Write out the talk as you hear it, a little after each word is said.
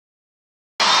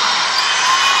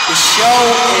The show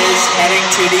is heading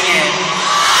to the end.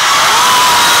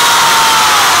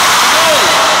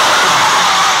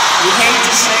 We hate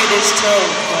to say this too,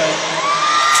 but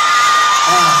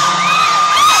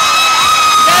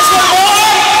you guys want more?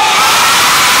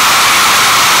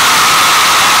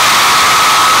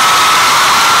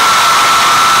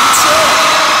 Me too.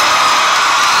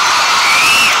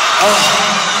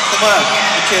 정말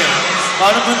이렇게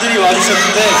많은 분들이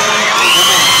와주셨는데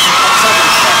너무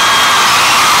감사드립니다.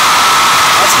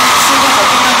 아직 수가 다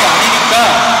끝난 게 아니니까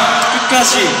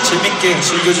끝까지 재밌게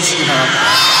즐겨주시기 바랍니다.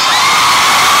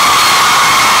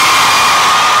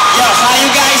 Yo, how you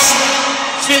guys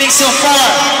feeling so far?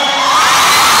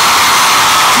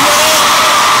 Good?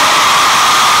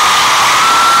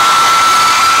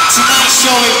 Tonight's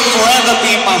show will forever be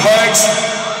in my heart.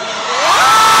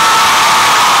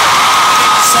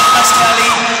 Thank you so much,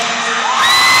 Kelly.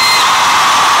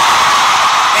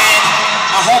 And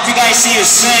I hope you guys see you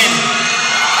soon.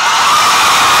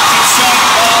 Keep showing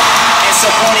love and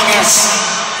supporting us.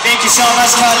 Thank you so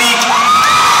much, Kelly.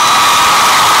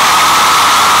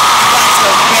 The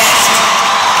best.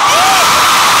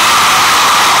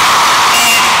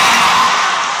 And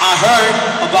I heard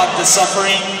about the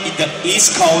suffering in the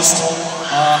East Coast.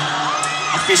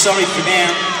 I feel sorry for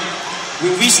them. We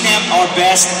wish them our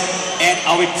best, and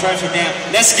I will pray for them.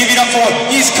 Let's give it up for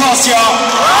East Coast, y'all.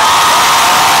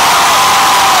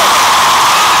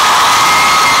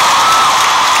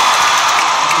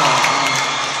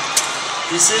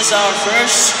 This is our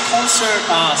first concert,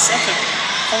 second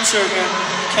concert in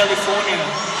California.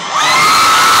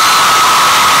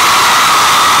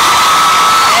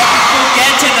 And we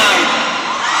forget tonight.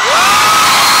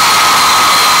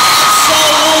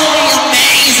 Absolutely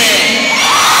amazing.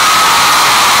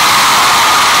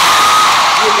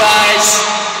 You guys,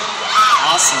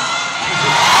 awesome.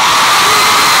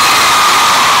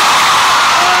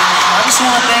 I just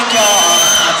want to thank y'all.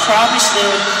 I promise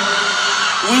that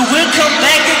we will come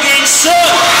back again soon.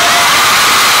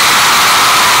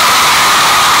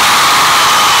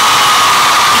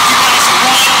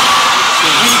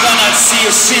 We're gonna see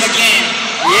you soon again.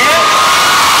 Yeah?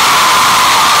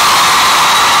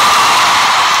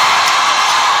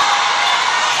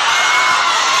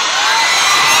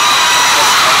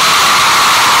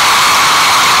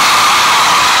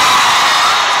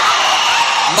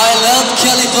 My love,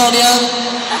 California.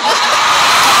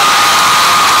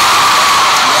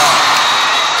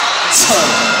 So,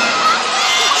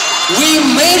 we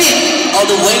made it all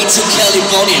the way to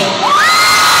California.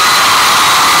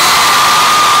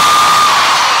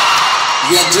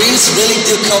 Your dreams really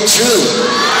do come true.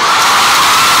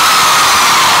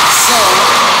 So,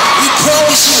 we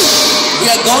promise you, we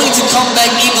are going to come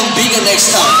back even bigger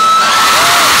next time.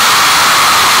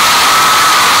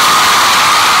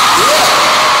 Yeah,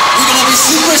 we're gonna be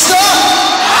superstar.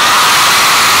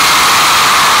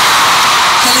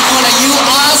 California, you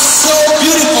are so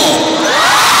beautiful.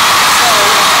 So,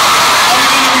 are we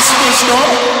gonna be superstar?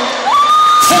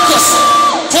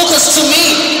 Focus to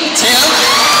me, Tim.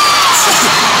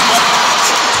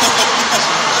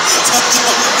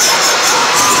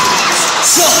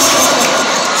 So,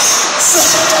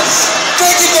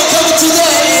 thank you for coming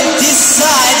today and this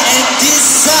side,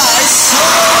 so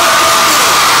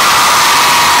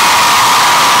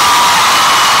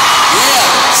yeah,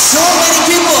 so many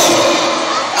people.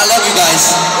 I love you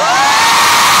guys.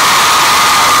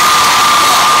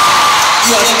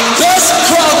 You are the best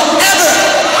crowd ever.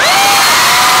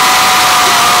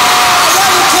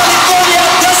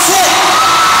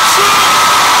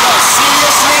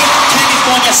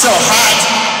 California so hot.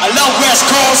 I love West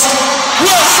Coast.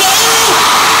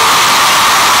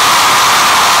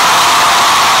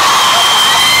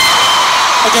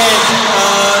 Okay,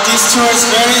 this tour is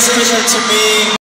very special to me.